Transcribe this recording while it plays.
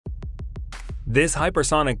This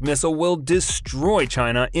hypersonic missile will destroy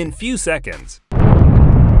China in few seconds.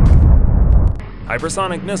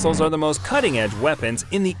 Hypersonic missiles are the most cutting-edge weapons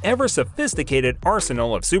in the ever-sophisticated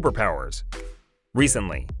arsenal of superpowers.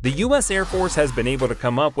 Recently, the US Air Force has been able to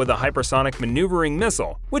come up with a hypersonic maneuvering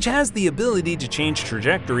missile, which has the ability to change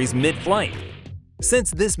trajectories mid-flight.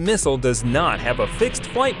 Since this missile does not have a fixed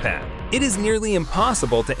flight path, it is nearly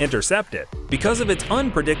impossible to intercept it because of its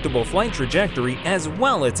unpredictable flight trajectory as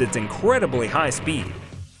well as its incredibly high speed.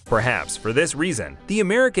 Perhaps for this reason, the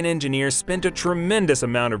American engineers spent a tremendous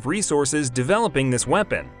amount of resources developing this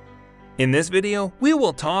weapon. In this video, we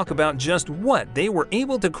will talk about just what they were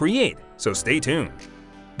able to create, so stay tuned.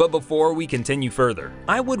 But before we continue further,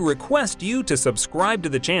 I would request you to subscribe to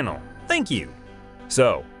the channel. Thank you!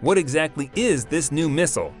 So, what exactly is this new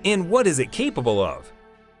missile, and what is it capable of?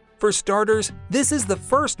 For starters, this is the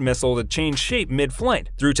first missile to change shape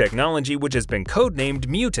mid-flight through technology which has been codenamed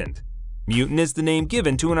Mutant. Mutant is the name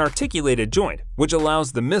given to an articulated joint, which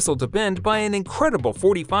allows the missile to bend by an incredible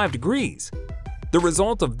 45 degrees. The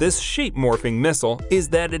result of this shape-morphing missile is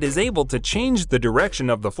that it is able to change the direction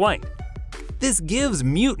of the flight. This gives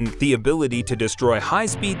Mutant the ability to destroy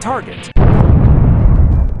high-speed targets,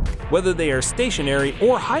 whether they are stationary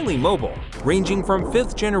or highly mobile, ranging from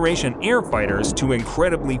 5th-generation air fighters to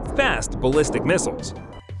incredibly fast ballistic missiles.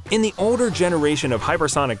 In the older generation of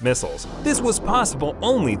hypersonic missiles, this was possible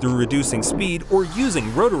only through reducing speed or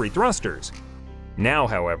using rotary thrusters. Now,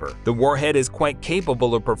 however, the warhead is quite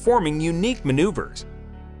capable of performing unique maneuvers.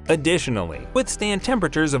 Additionally, withstand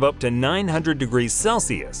temperatures of up to 900 degrees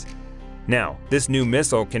Celsius. Now, this new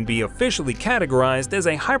missile can be officially categorized as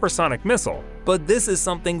a hypersonic missile, but this is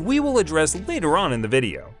something we will address later on in the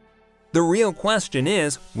video. The real question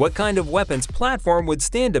is, what kind of weapons platform would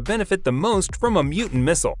stand to benefit the most from a Mutant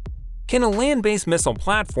missile? Can a land-based missile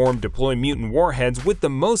platform deploy Mutant warheads with the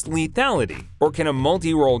most lethality, or can a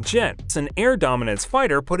multi-role jet, an air dominance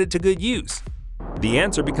fighter, put it to good use? The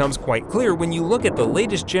answer becomes quite clear when you look at the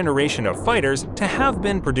latest generation of fighters to have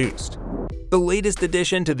been produced. The latest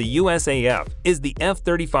addition to the USAF is the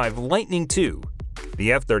F-35 Lightning II.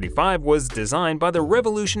 The F-35 was designed by the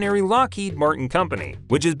revolutionary Lockheed Martin Company,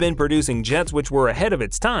 which has been producing jets which were ahead of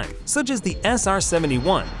its time, such as the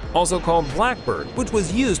SR-71, also called Blackbird, which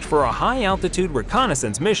was used for a high-altitude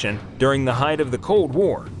reconnaissance mission during the height of the Cold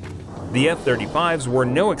War. The F-35s were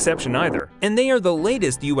no exception either, and they are the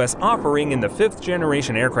latest US offering in the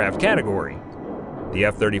 5th-generation aircraft category. The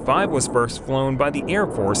F-35 was first flown by the Air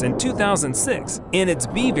Force in 2006, and its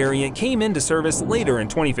B variant came into service later in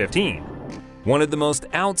 2015. One of the most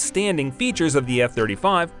outstanding features of the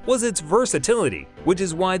F-35 was its versatility, which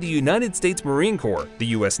is why the United States Marine Corps, the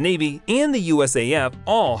US Navy, and the USAF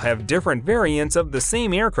all have different variants of the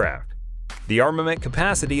same aircraft. The armament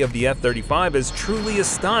capacity of the F-35 is truly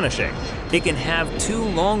astonishing. It can have 2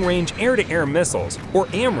 long-range air-to-air missiles, or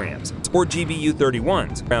AMRAAMs, or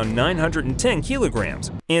GBU-31s, around 910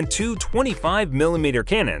 kilograms, and 2 25mm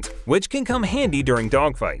cannons, which can come handy during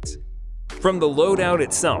dogfights. From the loadout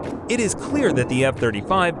itself, it is clear that the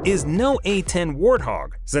F-35 is no A-10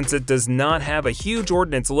 Warthog, since it does not have a huge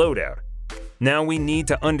ordnance loadout. Now we need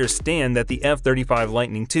to understand that the F-35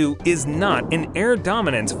 Lightning II is not an air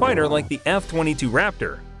dominance fighter like the F-22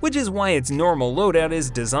 Raptor, which is why its normal loadout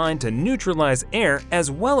is designed to neutralize air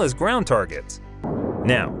as well as ground targets.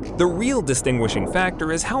 Now, the real distinguishing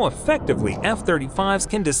factor is how effectively F-35s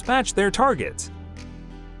can dispatch their targets.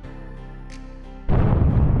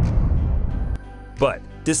 But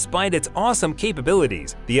despite its awesome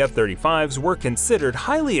capabilities, the F-35s were considered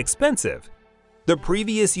highly expensive. The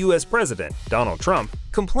previous US President, Donald Trump,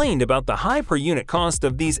 complained about the high per-unit cost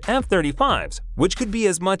of these F-35s, which could be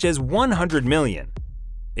as much as $100 million.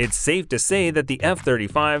 It's safe to say that the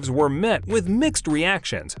F-35s were met with mixed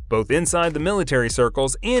reactions, both inside the military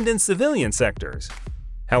circles and in civilian sectors.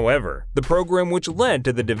 However, the program which led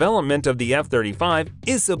to the development of the F-35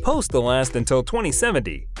 is supposed to last until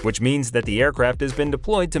 2070, which means that the aircraft has been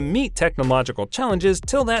deployed to meet technological challenges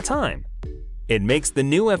till that time. It makes the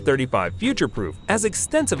new F-35 future-proof, as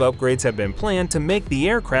extensive upgrades have been planned to make the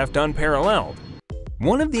aircraft unparalleled.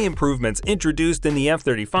 One of the improvements introduced in the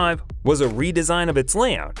F-35 was a redesign of its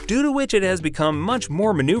layout, due to which it has become much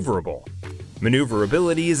more maneuverable.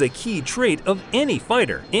 Maneuverability is a key trait of any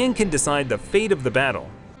fighter and can decide the fate of the battle.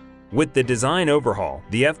 With the design overhaul,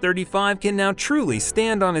 the F-35 can now truly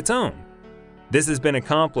stand on its own. This has been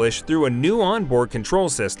accomplished through a new onboard control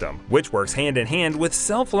system, which works hand-in-hand with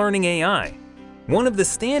self-learning AI. One of the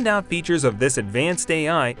standout features of this advanced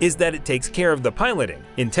AI is that it takes care of the piloting,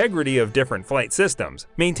 integrity of different flight systems,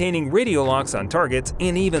 maintaining radio locks on targets,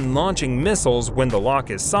 and even launching missiles when the lock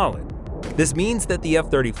is solid. This means that the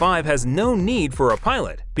F-35 has no need for a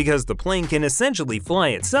pilot because the plane can essentially fly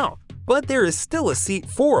itself, but there is still a seat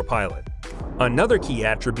for a pilot. Another key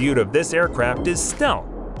attribute of this aircraft is stealth.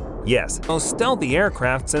 Yes, most stealthy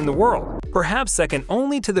aircrafts in the world, perhaps second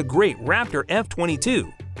only to the great Raptor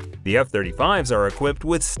F-22. The F-35s are equipped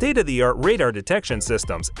with state-of-the-art radar detection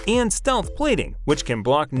systems and stealth plating, which can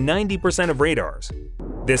block 90% of radars.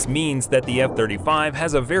 This means that the F-35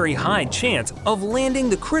 has a very high chance of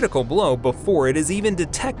landing the critical blow before it is even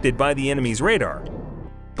detected by the enemy's radar.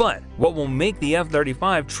 But what will make the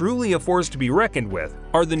F-35 truly a force to be reckoned with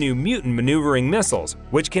are the new Mutant maneuvering missiles,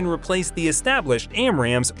 which can replace the established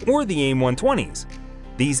AMRAAMs or the AIM-120s.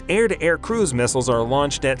 These air-to-air cruise missiles are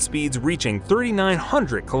launched at speeds reaching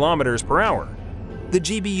 3,900 kilometers per hour. The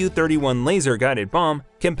GBU-31 laser-guided bomb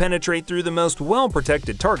can penetrate through the most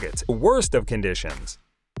well-protected targets, the worst of conditions.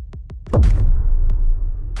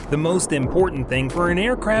 The most important thing for an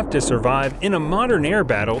aircraft to survive in a modern air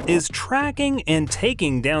battle is tracking and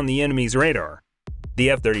taking down the enemy's radar. The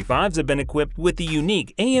F-35s have been equipped with the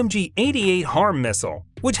unique AMG-88 HIMARS missile,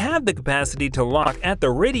 which have the capacity to lock at the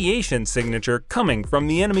radiation signature coming from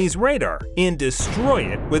the enemy's radar and destroy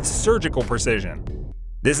it with surgical precision.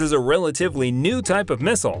 This is a relatively new type of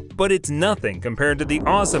missile, but it's nothing compared to the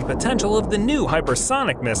awesome potential of the new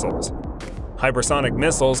hypersonic missiles. Hypersonic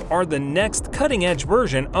missiles are the next cutting-edge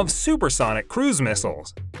version of supersonic cruise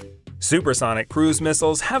missiles. Supersonic cruise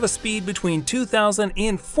missiles have a speed between 2,000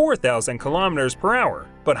 and 4,000 kilometers per hour,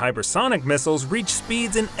 but hypersonic missiles reach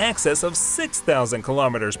speeds in excess of 6,000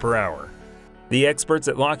 kilometers per hour. The experts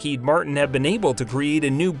at Lockheed Martin have been able to create a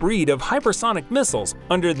new breed of hypersonic missiles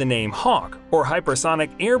under the name HAWK, or Hypersonic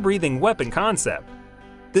Air-Breathing Weapon Concept.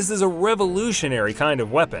 This is a revolutionary kind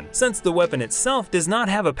of weapon, since the weapon itself does not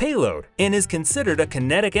have a payload and is considered a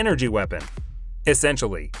kinetic energy weapon.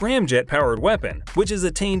 Essentially, ramjet-powered weapon, which has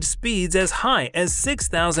attained speeds as high as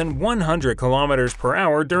 6,100 kilometers per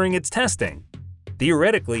hour during its testing.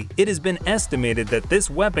 Theoretically, it has been estimated that this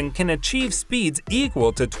weapon can achieve speeds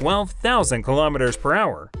equal to 12,000 kilometers per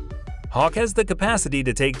hour. HAWK has the capacity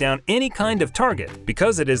to take down any kind of target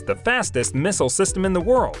because it is the fastest missile system in the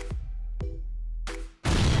world.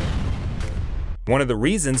 One of the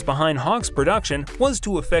reasons behind HAWK's production was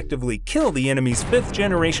to effectively kill the enemy's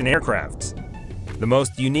fifth-generation aircrafts. The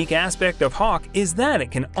most unique aspect of HAWK is that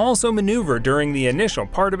it can also maneuver during the initial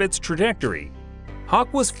part of its trajectory.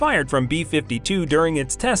 HAWK was fired from B-52 during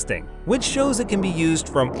its testing, which shows it can be used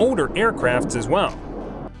from older aircrafts as well.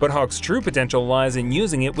 But HAWK's true potential lies in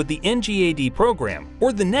using it with the NGAD program,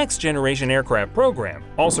 or the Next Generation Aircraft program,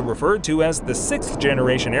 also referred to as the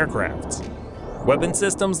sixth-generation aircrafts. Weapon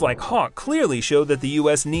systems like HAWK clearly show that the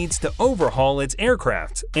US needs to overhaul its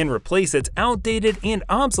aircrafts and replace its outdated and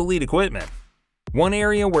obsolete equipment. One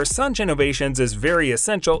area where such innovations is very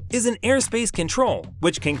essential is in airspace control,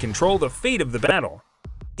 which can control the fate of the battle.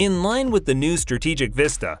 In line with the new strategic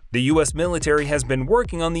vista, the US military has been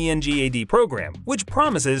working on the NGAD program, which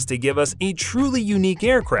promises to give us a truly unique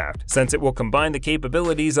aircraft since it will combine the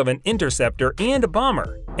capabilities of an interceptor and a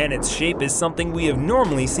bomber, and its shape is something we have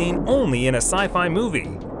normally seen only in a sci-fi movie.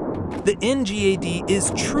 The NGAD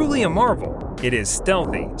is truly a marvel. It is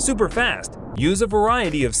stealthy, super fast, use a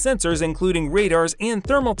variety of sensors including radars and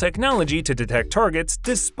thermal technology to detect targets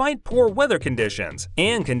despite poor weather conditions,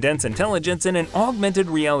 and condense intelligence in an augmented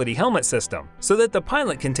reality helmet system so that the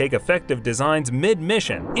pilot can take effective designs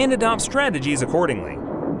mid-mission and adopt strategies accordingly.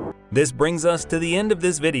 This brings us to the end of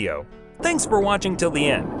this video. Thanks for watching till the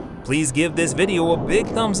end. Please give this video a big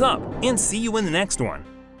thumbs up and see you in the next one.